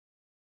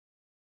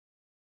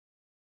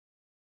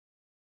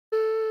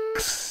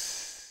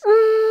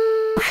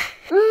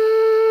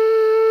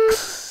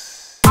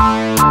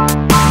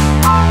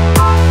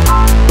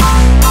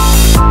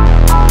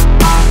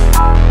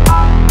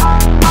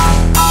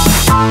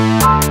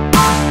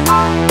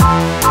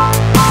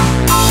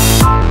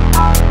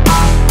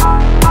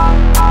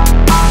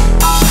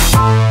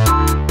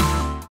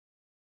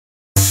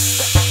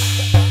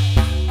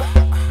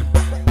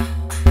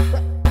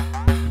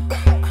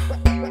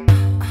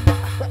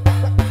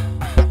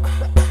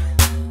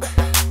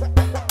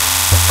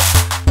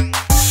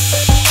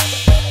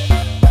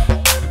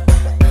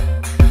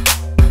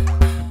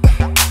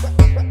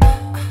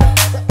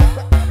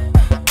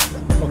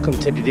Welcome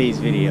to today's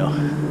video.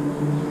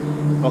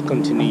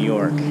 Welcome to New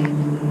York.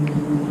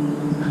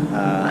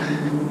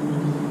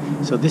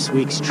 So this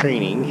week's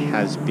training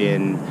has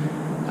been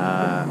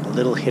a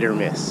little hit or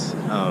miss.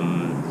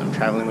 I'm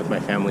traveling with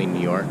my family in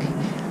New York.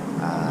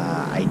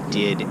 I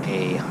did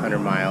a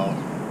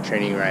 100-mile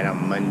training ride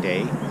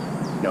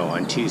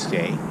on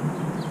Tuesday.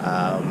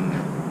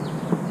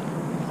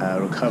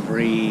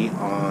 Recovery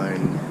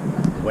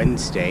on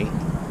Wednesday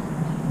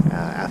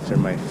after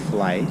my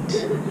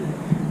flight.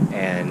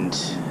 And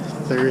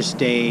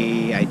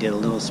Thursday I did a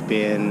little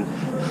spin,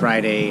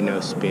 Friday no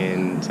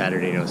spin,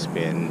 Saturday no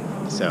spin,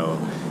 so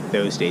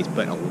those days,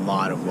 but a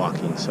lot of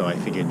walking. So I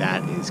figured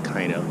that is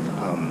kind of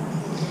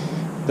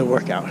the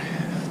workout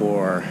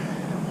for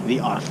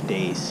the off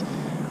days.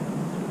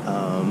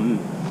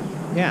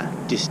 Yeah,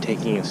 just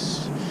taking a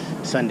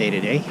Sunday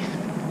today.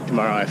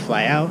 Tomorrow I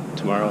fly out.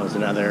 Tomorrow is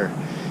another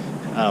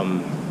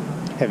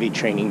heavy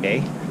training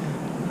day.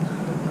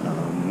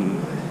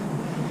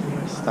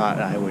 Thought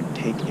I would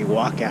take a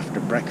walk after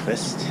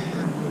breakfast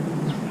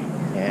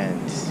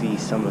and see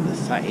some of the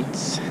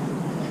sights,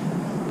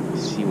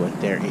 see what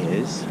there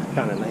is.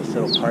 Found a nice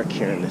little park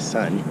here in the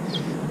sun.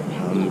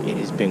 It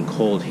has been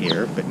cold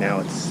here, but now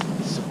it's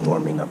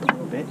warming up a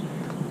little bit.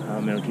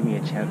 It'll give me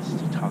a chance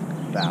to talk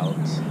about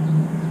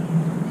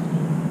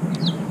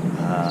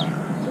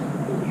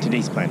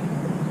today's plan.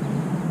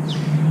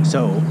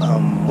 So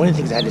one of the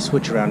things I had to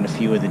switch around a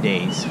few of the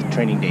days,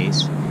 training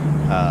days,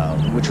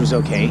 which was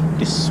okay.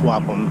 Just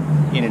swap them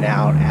in and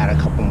out, add a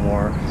couple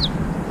more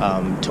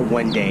to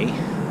one day,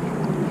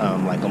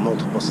 like a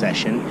multiple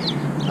session,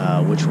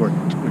 which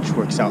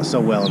works out so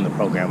well in the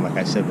program. Like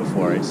I said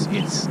before, it's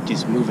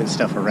just moving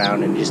stuff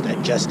around and just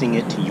adjusting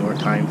it to your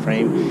time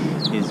frame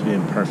has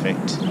been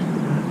perfect.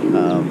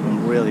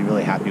 I'm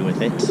really happy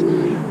with it.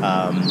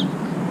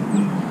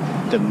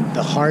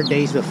 The hard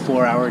days, the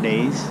 4-hour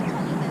days,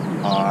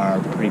 are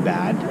pretty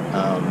bad.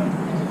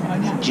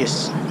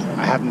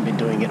 I haven't been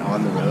doing it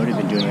on the road. I've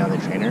been doing it on the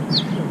trainer.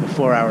 The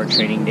 4-hour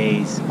training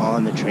days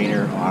on the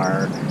trainer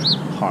are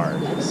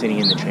hard. Sitting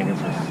in the trainer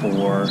for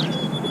 4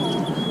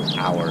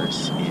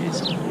 hours is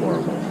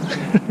horrible.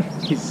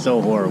 It's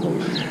so horrible.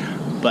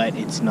 But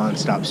it's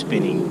non-stop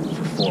spinning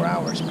for 4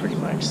 hours pretty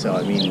much. So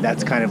I mean,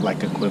 that's kind of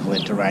like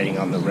equivalent to riding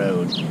on the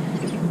road.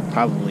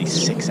 Probably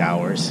 6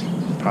 hours,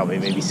 probably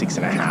maybe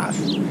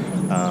 6.5.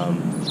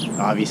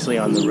 Obviously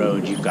on the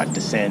road you've got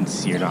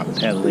descents, you're not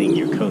pedaling,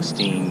 you're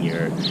coasting,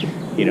 you're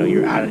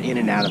in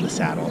and out of the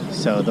saddle.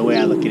 So the way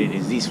I look at it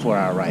is these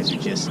 4-hour rides are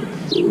just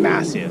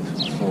massive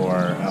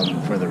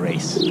for the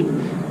race.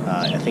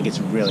 I think it's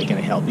really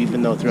going to help,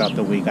 even though throughout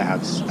the week I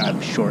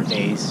have short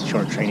days,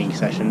 short training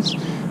sessions,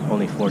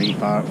 only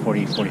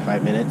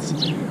 40-45 minutes.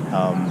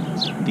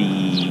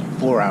 The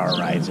 4-hour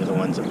rides are the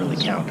ones that really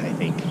count, I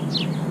think.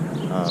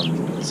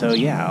 So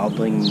yeah, I'll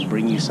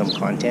bring you some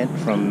content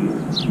from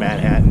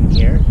Manhattan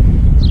here,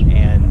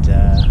 and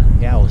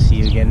yeah, we'll see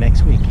you again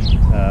next week.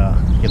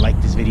 If you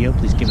like this video,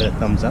 please give it a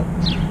thumbs up.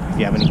 If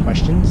you have any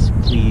questions,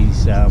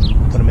 please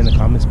put them in the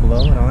comments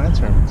below and I'll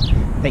answer them.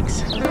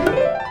 Thanks.